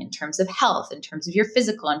money, in terms of health, in terms of your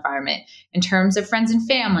physical environment, in terms of friends and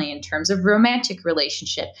family, in terms of romantic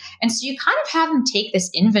relationship. And so you kind of have them take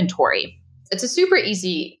this inventory. It's a super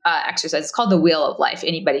easy exercise. It's called the Wheel of Life.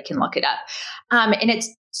 Anybody can look it up. And it's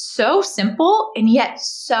so simple and yet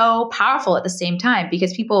so powerful at the same time,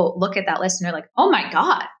 because people look at that list and they're like, oh my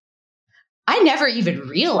God, I never even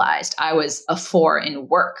realized I was a 4 in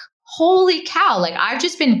work. Holy cow. Like I've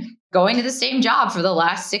just been going to the same job for the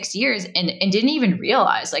last 6 years and didn't even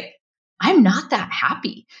realize like I'm not that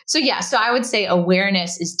happy. So I would say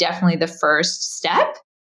awareness is definitely the first step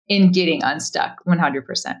in getting unstuck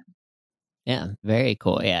 100%. Yeah, very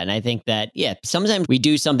cool. Yeah. And I think that, sometimes we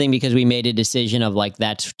do something because we made a decision of like,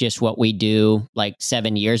 that's just what we do like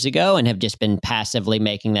 7 years ago and have just been passively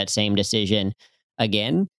making that same decision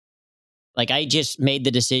again. Like I just made the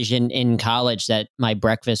decision in college that my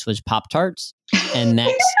breakfast was Pop-Tarts, and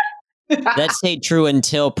that stayed true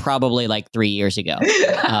until probably like 3 years ago.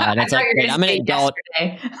 And it's like, I'm an adult.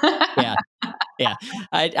 Yeah. Yeah.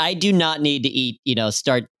 I do not need to eat,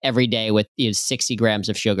 start every day with 60 grams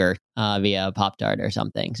of sugar via Pop-Tart or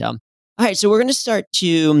something. So, all right. So we're going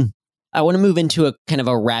to I want to move into a kind of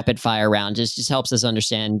a rapid fire round. Just helps us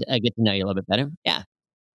understand, get to know you a little bit better. Yeah.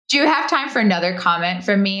 Do you have time for another comment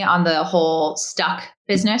from me on the whole stuck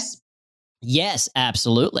business? Yes,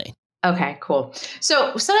 absolutely. Okay, cool.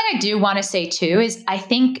 So something I do want to say too is I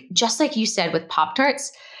think just like you said with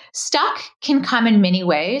Pop-Tarts, stuck can come in many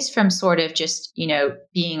ways from sort of just,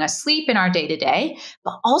 being asleep in our day to day,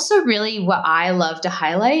 but also really what I love to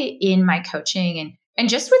highlight in my coaching and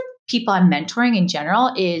just with people I'm mentoring in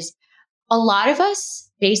general is a lot of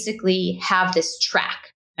us basically have this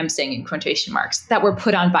track, I'm saying in quotation marks, that we're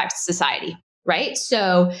put on by society. Right.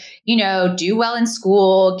 So, do well in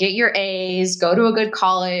school, get your A's, go to a good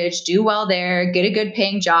college, do well there, get a good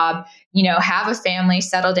paying job, have a family,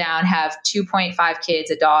 settle down, have 2.5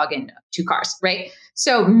 kids, a dog, and 2 cars. Right.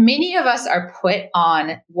 So many of us are put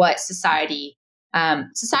on what society's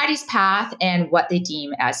path and what they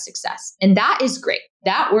deem as success. And that is great.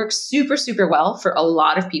 That works super, super well for a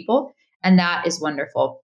lot of people. And that is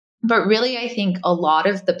wonderful. But really, I think a lot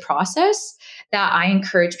of the process that I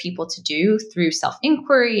encourage people to do through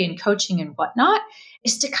self-inquiry and coaching and whatnot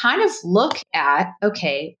is to kind of look at,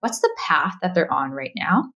 okay, what's the path that they're on right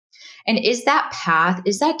now? And is that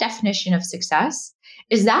definition of success,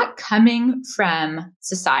 is that coming from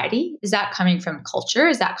society? Is that coming from culture?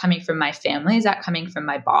 Is that coming from my family? Is that coming from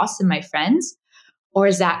my boss and my friends? Or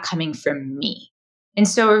is that coming from me? And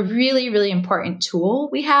so a really, really important tool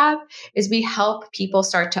we have is we help people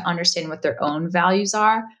start to understand what their own values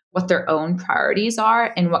are, what their own priorities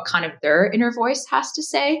are, and what kind of their inner voice has to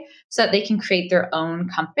say so that they can create their own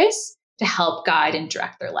compass to help guide and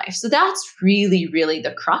direct their life. So that's really, really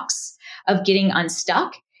the crux of getting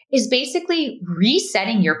unstuck is basically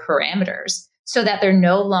resetting your parameters so that they're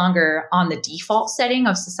no longer on the default setting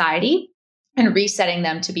of society and resetting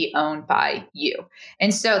them to be owned by you.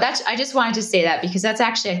 And so I just wanted to say that because that's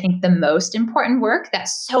actually, I think, the most important work that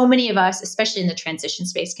so many of us, especially in the transition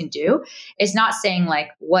space, can do is not saying like,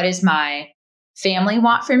 what does my family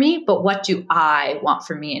want for me, but what do I want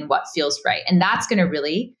for me and what feels right? And that's going to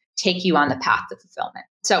really take you on the path to fulfillment.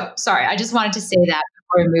 So sorry, I just wanted to say that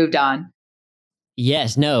before we moved on.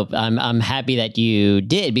 Yes, no, I'm happy that you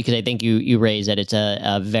did because I think you raised that it's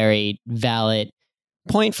a very valid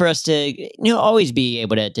point for us to always be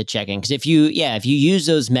able to check in, because if you use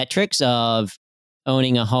those metrics of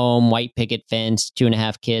owning a home, white picket fence,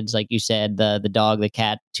 2.5 kids, like you said, the dog, the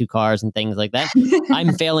cat, 2 cars, and things like that.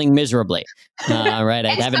 I'm failing miserably, right?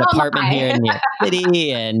 I have an apartment here in New York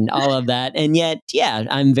City and all of that. And yet, yeah,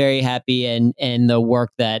 I'm very happy in the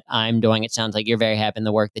work that I'm doing. It sounds like you're very happy in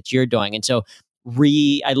the work that you're doing. And so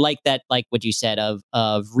I like that, like what you said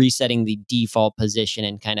of resetting the default position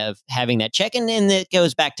and kind of having that check. And then it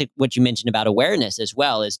goes back to what you mentioned about awareness as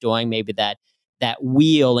well, is doing maybe that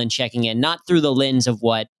wheel and checking in, not through the lens of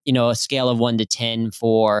what, a scale of 1 to 10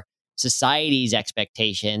 for society's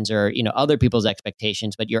expectations or, other people's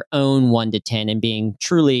expectations, but your own 1 to 10 and being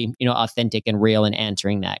truly, authentic and real and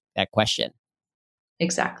answering that question.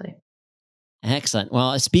 Exactly. Excellent.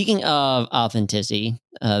 Well, speaking of authenticity,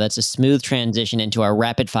 that's a smooth transition into our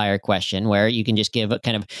rapid fire question where you can just give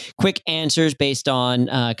kind of quick answers based on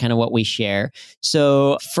kind of what we share.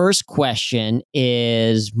 So first question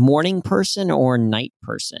is morning person or night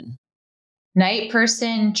person? Night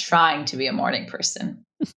person trying to be a morning person.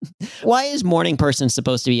 Why is morning person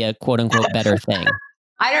supposed to be a quote unquote better thing?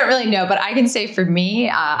 I don't really know, but I can say for me,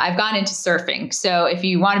 I've gone into surfing. So if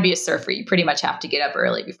you want to be a surfer, you pretty much have to get up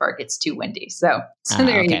early before it gets too windy. So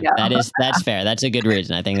there you go. That's fair. That's a good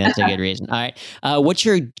reason. I think that's a good reason. All right. What's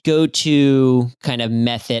your go-to kind of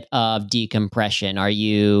method of decompression? Are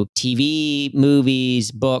you TV,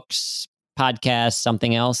 movies, books, podcasts,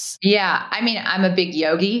 something else? Yeah. I mean, I'm a big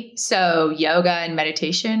yogi. So yoga and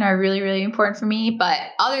meditation are really, really important for me. But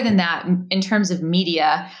other than that, in terms of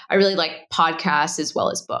media, I really like podcasts as well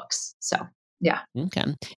as books. So yeah. Okay.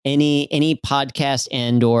 Any podcast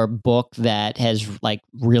and or book that has like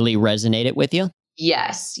really resonated with you?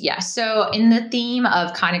 Yes. So in the theme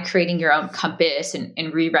of kind of creating your own compass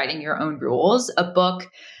and rewriting your own rules, a book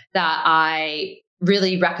that I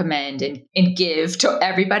really recommend and give to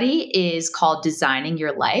everybody is called Designing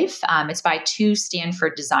Your Life. It's by 2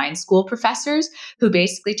 Stanford design school professors who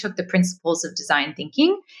basically took the principles of design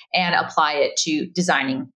thinking and apply it to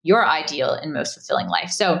designing your ideal and most fulfilling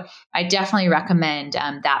life. So I definitely recommend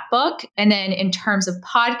that book. And then in terms of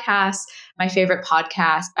podcasts, my favorite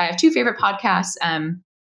podcast, I have 2 favorite podcasts.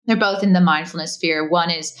 They're both in the mindfulness sphere.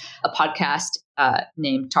 One is a podcast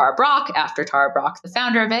named Tara Brach, after Tara Brach, the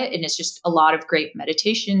founder of it. And it's just a lot of great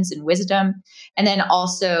meditations and wisdom. And then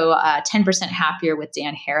also 10% Happier with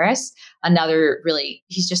Dan Harris.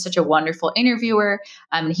 He's just such a wonderful interviewer.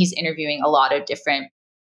 He's interviewing a lot of different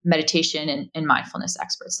meditation and mindfulness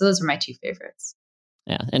experts. So those are my 2 favorites.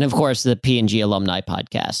 Yeah. And of course, the P&G Alumni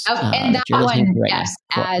Podcast. And that one, yes,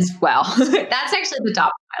 cool. As well. That's actually the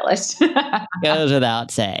top of my list. Goes without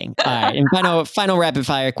saying. All right. And final rapid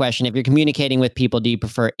fire question. If you're communicating with people, do you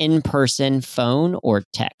prefer in-person, phone, or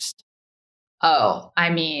text? Oh, I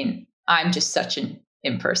mean, I'm just such an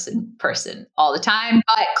in-person person all the time,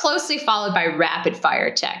 but closely followed by rapid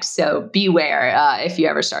fire text. So beware if you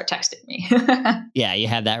ever start texting me. Yeah, you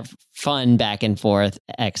have that fun back and forth.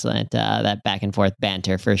 Excellent. That back and forth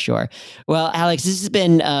banter for sure. Well, Alex, this has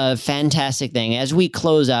been a fantastic thing. As we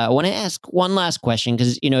close out, I want to ask one last question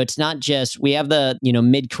because, it's not just, we have the,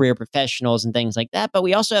 mid-career professionals and things like that, but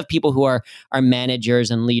we also have people who are managers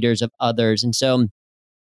and leaders of others. And so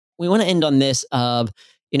we want to end on this of,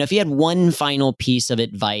 if you had one final piece of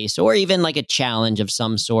advice or even like a challenge of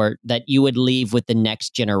some sort that you would leave with the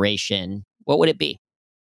next generation, what would it be?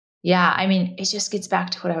 Yeah, I mean, it just gets back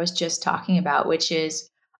to what I was just talking about, which is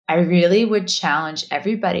I really would challenge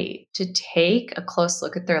everybody to take a close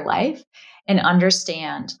look at their life and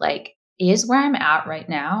understand, like, is where I'm at right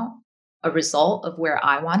now a result of where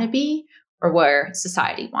I want to be or where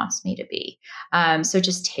society wants me to be? So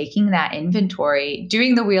just taking that inventory,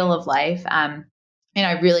 doing the wheel of life, and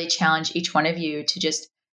I really challenge each one of you to just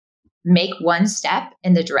make one step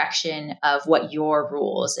in the direction of what your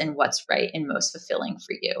rules and what's right and most fulfilling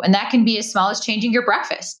for you. And that can be as small as changing your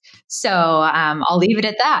breakfast. So I'll leave it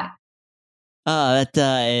at that. That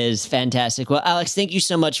is fantastic. Well, Alex, thank you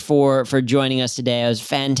so much for joining us today. It was a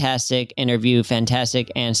fantastic interview, fantastic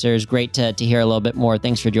answers. Great to hear a little bit more.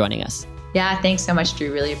 Thanks for joining us. Yeah, thanks so much,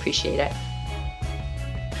 Drew. Really appreciate it.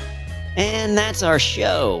 And that's our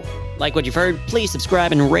show. Like what you've heard, please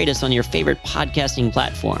subscribe and rate us on your favorite podcasting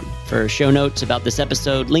platform. For show notes about this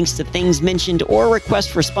episode, links to things mentioned, or requests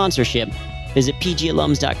for sponsorship, visit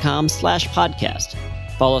pgalums.com/podcast.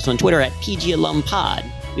 Follow us on Twitter at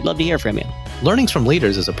pgalumpod. We'd love to hear from you. Learnings from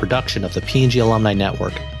Leaders is a production of the P&G Alumni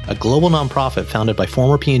Network, a global nonprofit founded by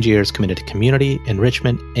former P&Gers committed to community,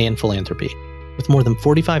 enrichment, and philanthropy. With more than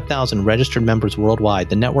 45,000 registered members worldwide,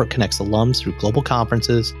 the network connects alums through global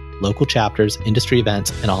conferences, local chapters, industry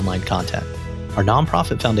events, and online content. Our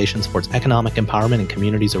nonprofit foundation supports economic empowerment in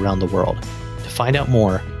communities around the world. To find out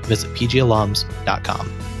more, visit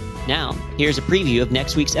pgalums.com. Now, here's a preview of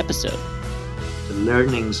next week's episode. The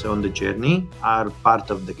learnings on the journey are part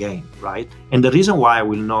of the game, right? And the reason why I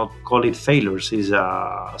will not call it failures is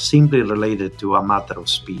simply related to a matter of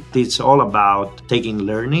speed. It's all about taking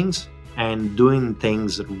learnings and doing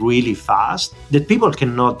things really fast that people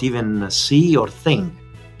cannot even see or think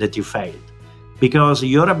that you failed. Because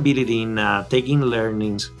your ability in taking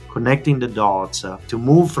learnings, connecting the dots, to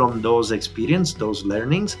move from those experiences, those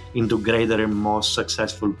learnings, into greater and more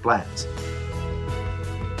successful plans.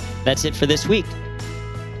 That's it for this week.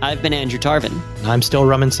 I've been Andrew Tarvin. I'm still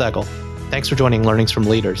Raman Sehgal. Thanks for joining Learnings from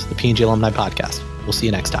Leaders, the P&G Alumni Podcast. We'll see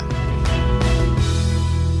you next time.